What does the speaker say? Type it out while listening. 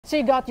So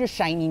you got your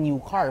shiny new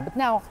car, but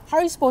now, how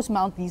are you supposed to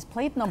mount these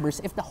plate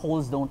numbers if the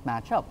holes don't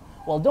match up?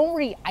 Well, don't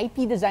worry,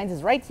 IP Designs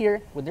is right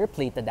here with their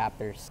plate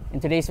adapters. In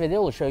today's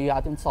video, we'll show you how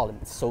to install them.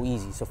 It's so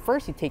easy. So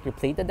first, you take your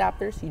plate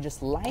adapters, you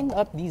just line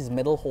up these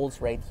middle holes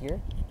right here,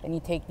 and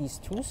you take these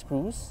two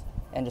screws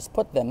and just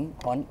put them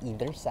on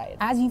either side.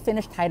 As you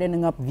finish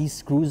tightening up these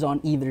screws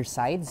on either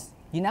sides,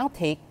 you now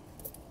take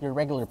your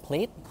regular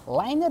plate,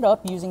 line it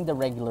up using the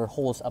regular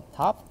holes up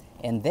top,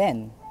 and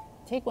then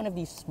take one of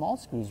these small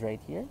screws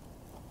right here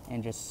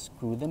and just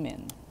screw them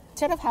in.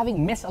 Instead of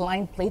having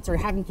misaligned plates or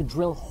having to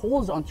drill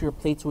holes onto your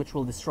plates which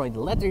will destroy the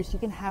letters, you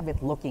can have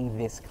it looking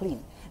this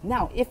clean.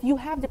 Now, if you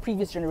have the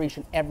previous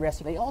generation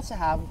Everest, they also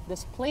have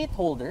this plate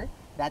holder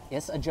that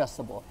is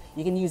adjustable.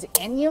 You can use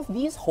any of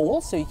these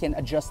holes so you can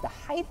adjust the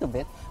height of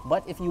it,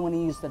 but if you want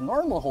to use the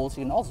normal holes,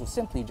 you can also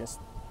simply just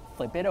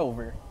flip it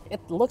over.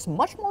 It looks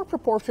much more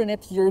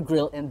proportionate to your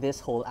grill in this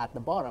hole at the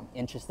bottom.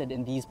 Interested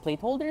in these plate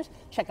holders?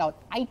 Check out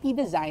IP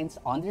Designs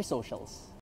on their socials.